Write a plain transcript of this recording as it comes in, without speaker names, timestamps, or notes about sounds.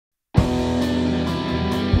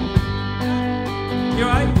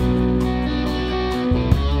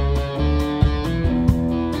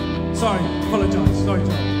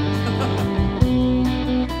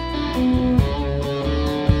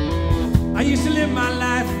used to live my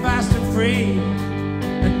life fast and free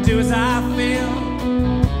and do as I feel.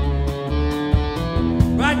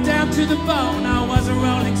 Right down to the bone, I was a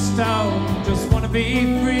rolling stone, just wanna be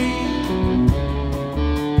free.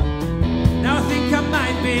 Now I think I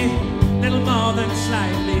might be a little more than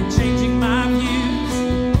slightly changing my views.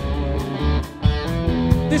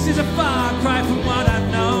 This is a far cry from what I've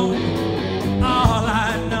known. All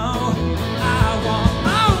I know, I want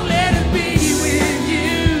only to be with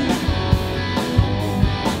you.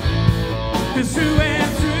 'Cause through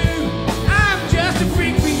and through, I'm just a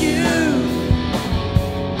freak for you.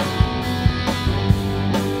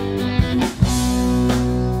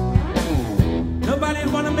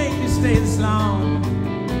 Nobody'd wanna make me stay this long,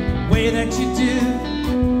 way that you do.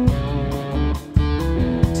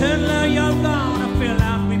 Turn low, you're gone, I feel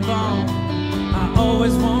I'm reborn. I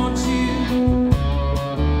always want you.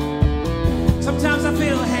 Sometimes I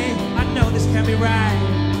feel, hey, I know this can't be right,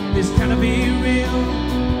 this cannot be real.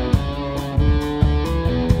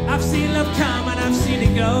 I've seen love come and I've seen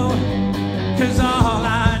it go. 'Cause all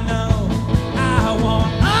I know, I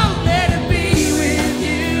want only to be with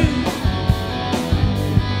you.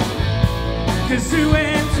 'Cause through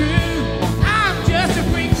and through, I'm just a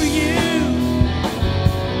freak for you.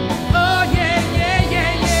 Oh yeah, yeah,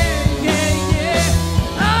 yeah, yeah, yeah, yeah.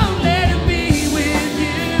 Only to be with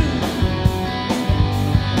you.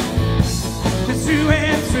 'Cause through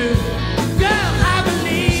and through, girl, I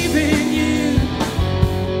believe in you.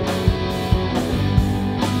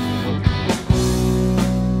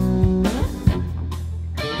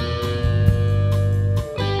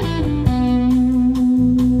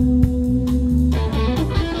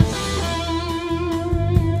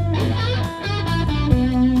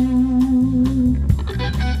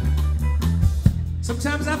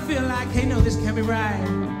 Sometimes I feel like, hey, no, this can't be right,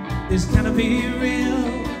 this cannot be real.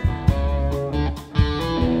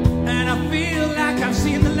 And I feel like I've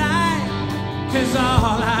seen the light. 'Cause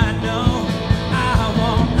all I know, I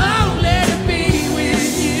want only to be with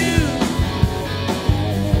you.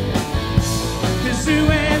 'Cause through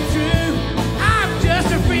and through, I'm just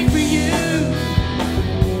a freak for you.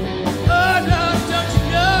 Oh no, don't you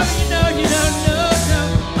know, you know, you don't know, no.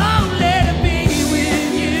 Only to be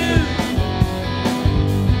with you.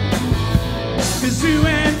 'Cause through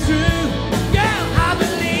and through, girl, I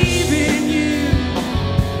believe in you.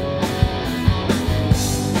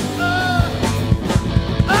 Oh,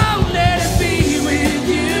 only to be with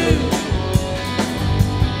you.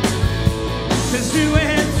 'Cause through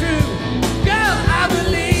and through, girl, I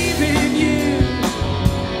believe in you.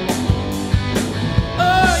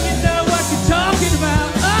 Oh, you know what you're talking about.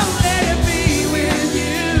 Only to be with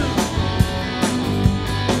you.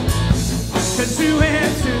 'Cause through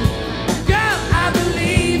and through, girl, I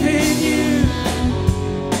believe in you.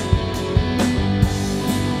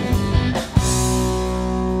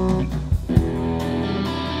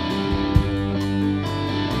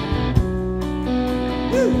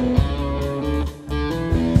 Woo.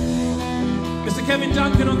 Mr.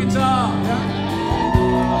 Duncan on guitar. Yeah?